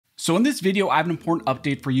So in this video, I have an important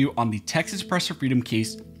update for you on the Texas Suppressor Freedom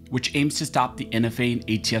case, which aims to stop the NFA and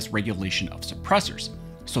ATF's regulation of suppressors.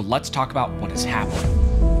 So let's talk about what is happening.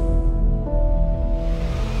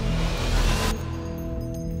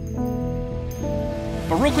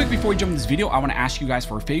 But real quick, before we jump into this video, I want to ask you guys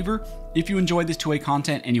for a favor. If you enjoyed this two-way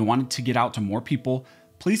content and you want it to get out to more people,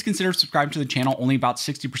 please consider subscribing to the channel. Only about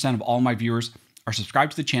 60% of all my viewers are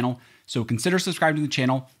subscribed to the channel. So consider subscribing to the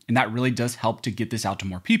channel, and that really does help to get this out to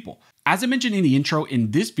more people. As I mentioned in the intro,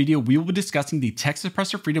 in this video, we will be discussing the Texas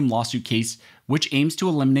Suppressor Freedom lawsuit case, which aims to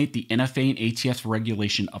eliminate the NFA and ATF's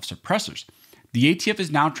regulation of suppressors. The ATF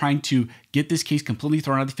is now trying to get this case completely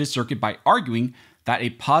thrown out of the Fifth Circuit by arguing that a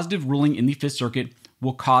positive ruling in the Fifth Circuit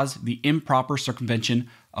will cause the improper circumvention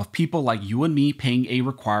of people like you and me paying a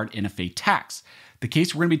required NFA tax. The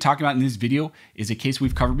case we're going to be talking about in this video is a case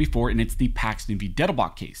we've covered before, and it's the Paxton v.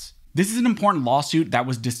 Dettelbach case. This is an important lawsuit that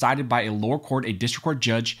was decided by a lower court, a district court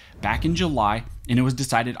judge back in July, and it was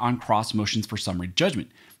decided on cross motions for summary judgment.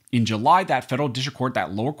 In July, that federal district court,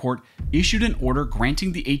 that lower court, issued an order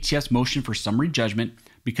granting the ATF's motion for summary judgment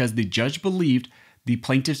because the judge believed the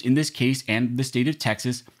plaintiffs in this case and the state of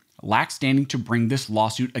Texas lacked standing to bring this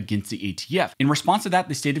lawsuit against the ATF. In response to that,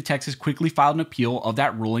 the state of Texas quickly filed an appeal of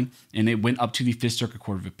that ruling, and it went up to the Fifth Circuit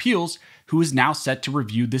Court of Appeals, who is now set to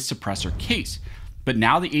review this suppressor case. But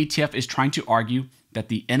now the ATF is trying to argue that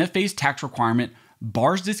the NFA's tax requirement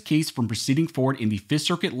bars this case from proceeding forward in the Fifth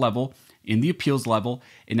Circuit level, in the appeals level,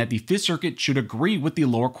 and that the Fifth Circuit should agree with the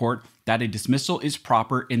lower court that a dismissal is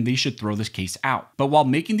proper and they should throw this case out. But while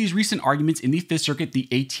making these recent arguments in the Fifth Circuit, the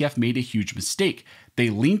ATF made a huge mistake.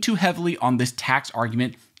 They leaned too heavily on this tax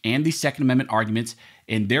argument and the Second Amendment arguments,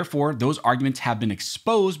 and therefore those arguments have been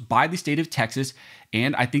exposed by the state of Texas,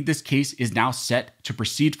 and I think this case is now set to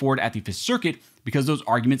proceed forward at the Fifth Circuit because those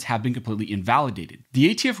arguments have been completely invalidated.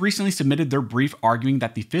 The ATF recently submitted their brief arguing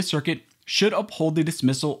that the Fifth Circuit should uphold the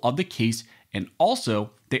dismissal of the case, and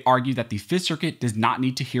also they argue that the Fifth Circuit does not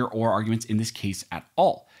need to hear oral arguments in this case at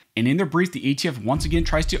all. And in their brief, the ATF once again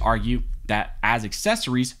tries to argue that as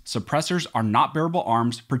accessories, suppressors are not bearable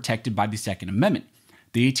arms protected by the Second Amendment.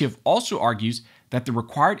 The ATF also argues that the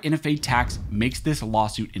required NFA tax makes this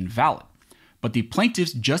lawsuit invalid. But the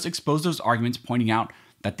plaintiffs just exposed those arguments, pointing out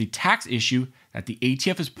that the tax issue that the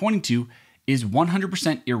ATF is pointing to is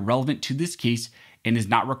 100% irrelevant to this case and is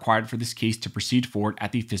not required for this case to proceed forward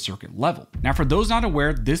at the Fifth Circuit level. Now, for those not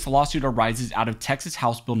aware, this lawsuit arises out of Texas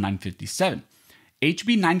House Bill 957.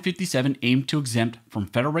 HB 957 aimed to exempt from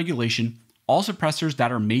federal regulation all suppressors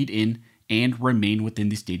that are made in and remain within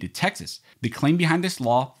the state of Texas. The claim behind this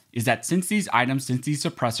law is that since these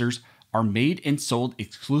suppressors are made and sold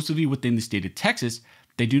exclusively within the state of Texas,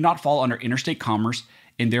 they do not fall under interstate commerce,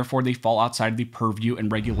 and therefore they fall outside of the purview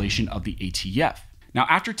and regulation of the ATF. Now,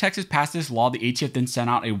 after Texas passed this law, the ATF then sent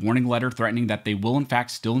out a warning letter threatening that they will in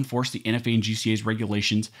fact still enforce the NFA and GCA's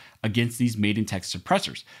regulations against these made in Texas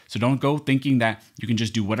suppressors. So don't go thinking that you can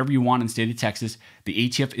just do whatever you want in the state of Texas. The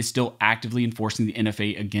ATF is still actively enforcing the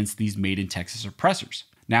NFA against these made in Texas suppressors.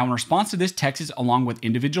 Now, in response to this, Texas, along with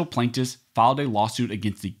individual plaintiffs, filed a lawsuit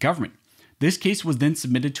against the government. This case was then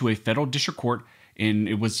submitted to a federal district court, and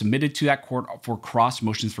it was submitted to that court for cross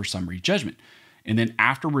motions for summary judgment. And then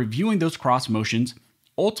after reviewing those cross motions,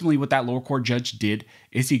 ultimately what that lower court judge did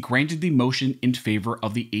is he granted the motion in favor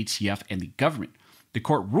of the ATF and the government. The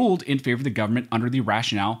court ruled in favor of the government under the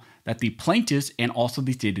rationale that the plaintiffs and also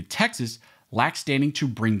the state of Texas lack standing to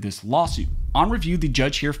bring this lawsuit. On review, the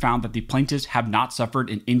judge here found that the plaintiffs have not suffered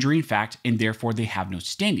an injury in fact, and therefore they have no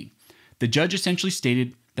standing. The judge essentially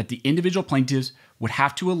stated that the individual plaintiffs would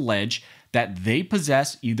have to allege that they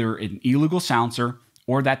possess either an illegal silencer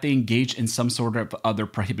or that they engage in some sort of other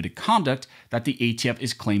prohibited conduct that the ATF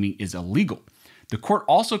is claiming is illegal. The court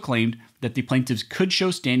also claimed that the plaintiffs could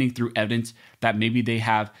show standing through evidence that maybe they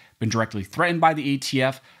have been directly threatened by the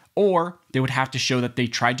ATF, or they would have to show that they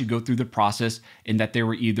tried to go through the process and that they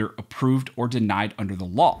were either approved or denied under the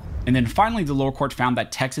law. And then finally, the lower court found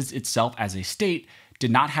that Texas itself as a state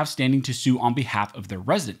did not have standing to sue on behalf of their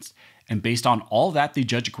residents. And based on all that, the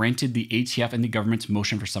judge granted the ATF and the government's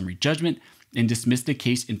motion for summary judgment and dismissed the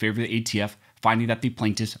case in favor of the ATF, finding that the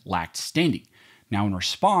plaintiffs lacked standing. Now, in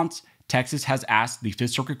response, Texas has asked the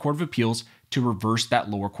Fifth Circuit Court of Appeals to reverse that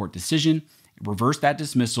lower court decision, reverse that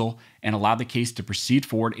dismissal, and allow the case to proceed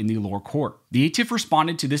forward in the lower court. The ATF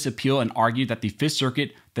responded to this appeal and argued that the Fifth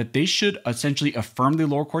Circuit, that they should essentially affirm the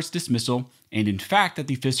lower court's dismissal, and in fact, that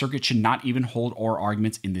the Fifth Circuit should not even hold oral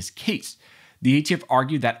arguments in this case. The ATF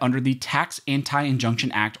argued that under the Tax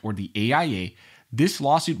Anti-Injunction Act, or the AIA, this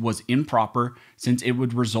lawsuit was improper since it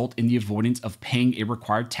would result in the avoidance of paying a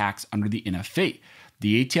required tax under the NFA.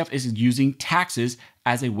 The ATF is using taxes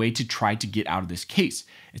as a way to try to get out of this case.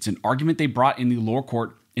 It's an argument they brought in the lower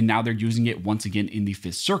court, and now they're using it once again in the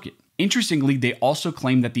Fifth Circuit. Interestingly, they also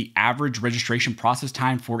claim that the average registration process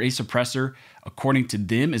time for a suppressor, according to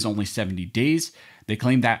them, is only 70 days. They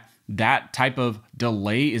claim that that type of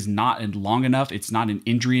delay is not long enough. It's not an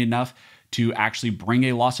injury enough to actually bring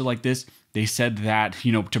a lawsuit like this. They said that,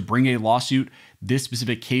 to bring a lawsuit, this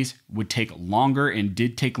specific case would take longer and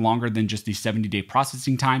did take longer than just the 70-day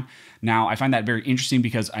processing time. Now, I find that very interesting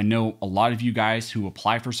because I know a lot of you guys who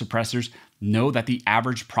apply for suppressors know that the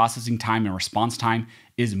average processing time and response time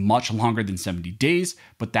is much longer than 70 days,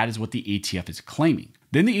 but that is what the ATF is claiming.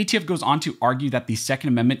 Then the ATF goes on to argue that the Second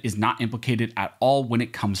Amendment is not implicated at all when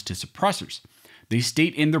it comes to suppressors. They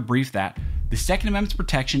state in their brief that the Second Amendment's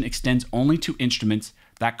protection extends only to instruments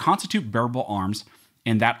that constitute bearable arms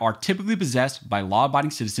and that are typically possessed by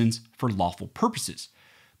law-abiding citizens for lawful purposes.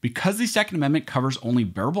 Because the Second Amendment covers only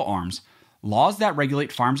bearable arms, laws that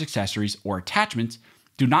regulate firearms accessories or attachments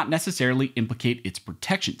do not necessarily implicate its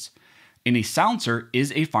protections. And a silencer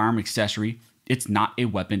is a firearm accessory, it's not a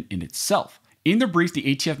weapon in itself. In their brief, the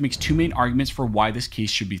ATF makes two main arguments for why this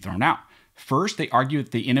case should be thrown out. First, they argue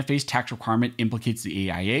that the NFA's tax requirement implicates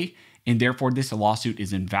the AIA, and therefore this lawsuit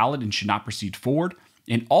is invalid and should not proceed forward.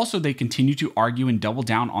 And also, they continue to argue and double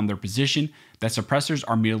down on their position that suppressors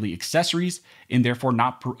are merely accessories and therefore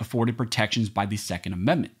not afforded protections by the Second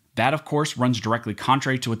Amendment. That, of course, runs directly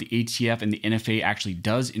contrary to what the ATF and the NFA actually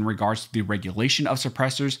does in regards to the regulation of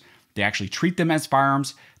suppressors. They actually treat them as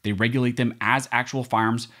firearms, they regulate them as actual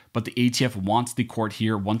firearms, but the ATF wants the court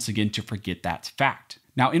here once again to forget that fact.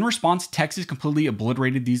 Now, in response, Texas completely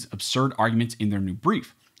obliterated these absurd arguments in their new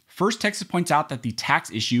brief. First, Texas points out that the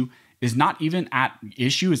tax issue is not even at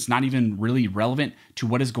issue, it's not even really relevant to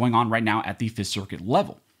what is going on right now at the Fifth Circuit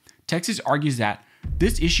level. Texas argues that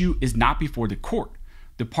this issue is not before the court.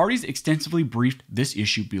 The parties extensively briefed this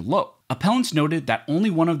issue below. Appellants noted that only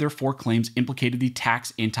one of their four claims implicated the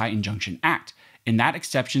Tax Anti-Injunction Act, and that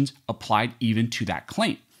exceptions applied even to that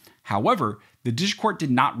claim. However, the district court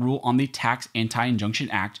did not rule on the Tax Anti-Injunction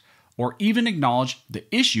Act or even acknowledge the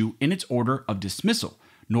issue in its order of dismissal,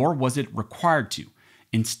 nor was it required to.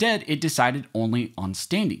 Instead, it decided only on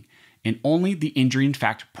standing, and only the injury in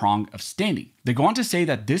fact prong of standing. They go on to say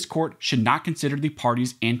that this court should not consider the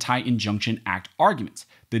parties' Anti-Injunction Act arguments.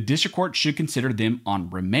 The district court should consider them on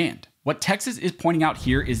remand. What Texas is pointing out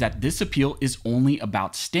here is that this appeal is only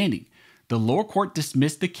about standing. The lower court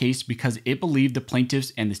dismissed the case because it believed the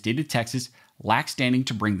plaintiffs and the state of Texas lacked standing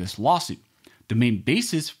to bring this lawsuit. The main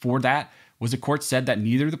basis for that was the court said that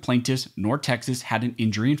neither the plaintiffs nor Texas had an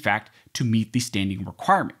injury in fact to meet the standing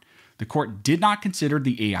requirement. The court did not consider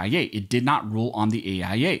the AIA. It did not rule on the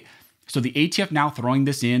AIA. So the ATF now throwing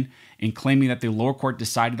this in and claiming that the lower court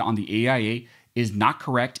decided on the AIA is not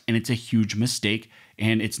correct, and it's a huge mistake,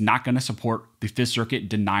 and it's not going to support the Fifth Circuit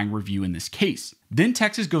denying review in this case. Then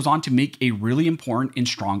Texas goes on to make a really important and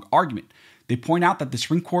strong argument. They point out that the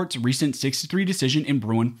Supreme Court's recent 6-3 decision in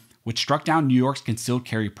Bruin, which struck down New York's concealed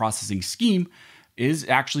carry processing scheme, is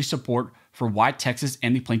actually support for why Texas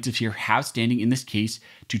and the plaintiffs here have standing in this case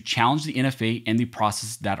to challenge the NFA and the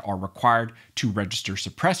processes that are required to register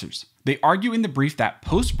suppressors. They argue in the brief that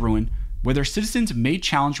post-Bruin, whether citizens may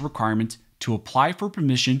challenge requirements to apply for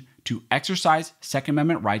permission to exercise Second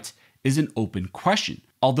Amendment rights is an open question.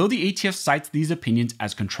 Although the ATF cites these opinions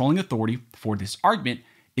as controlling authority for this argument,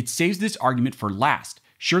 it saves this argument for last,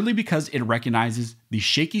 surely because it recognizes the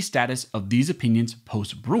shaky status of these opinions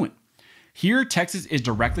post-Bruin. Here, Texas is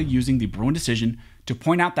directly using the Bruin decision to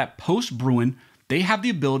point out that post-Bruin, they have the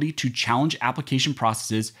ability to challenge application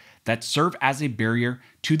processes that serve as a barrier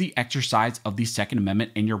to the exercise of the Second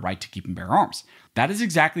Amendment and your right to keep and bear arms. That is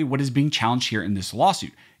exactly what is being challenged here in this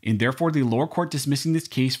lawsuit, and therefore the lower court dismissing this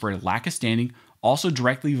case for a lack of standing also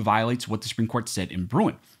directly violates what the Supreme Court said in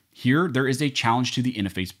Bruin. Here, there is a challenge to the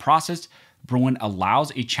NFA's process. Bruin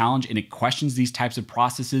allows a challenge and it questions these types of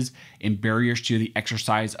processes and barriers to the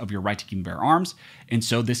exercise of your right to keep and bear arms, and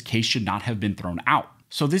so this case should not have been thrown out.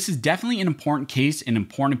 So this is definitely an important case, an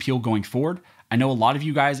important appeal going forward. I know a lot of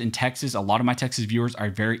you guys in Texas, a lot of my Texas viewers are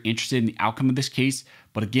very interested in the outcome of this case,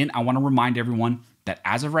 but again, I want to remind everyone that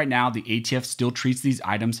as of right now, the ATF still treats these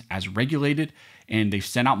items as regulated, and they've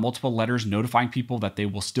sent out multiple letters notifying people that they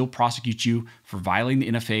will still prosecute you for violating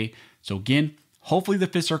the NFA. So again, hopefully the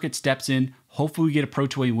Fifth Circuit steps in, hopefully we get a Pro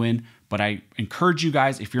 2A win, but I encourage you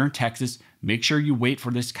guys, if you're in Texas, make sure you wait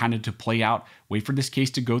for this kind of to play out, wait for this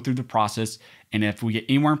case to go through the process, and if we get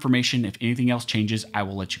any more information, if anything else changes, I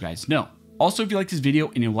will let you guys know. Also, if you like this video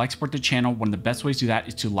and you'd like to support the channel, one of the best ways to do that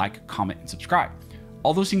is to like, comment, and subscribe.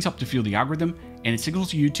 All those things help to fuel the algorithm, and it signals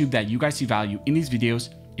to YouTube that you guys see value in these videos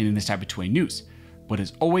and in this type of 2A news. But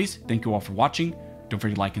as always, thank you all for watching. Don't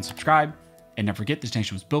forget to like and subscribe. And never forget, this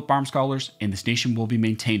nation was built by armed scholars, and this nation will be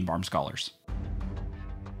maintained by armed scholars.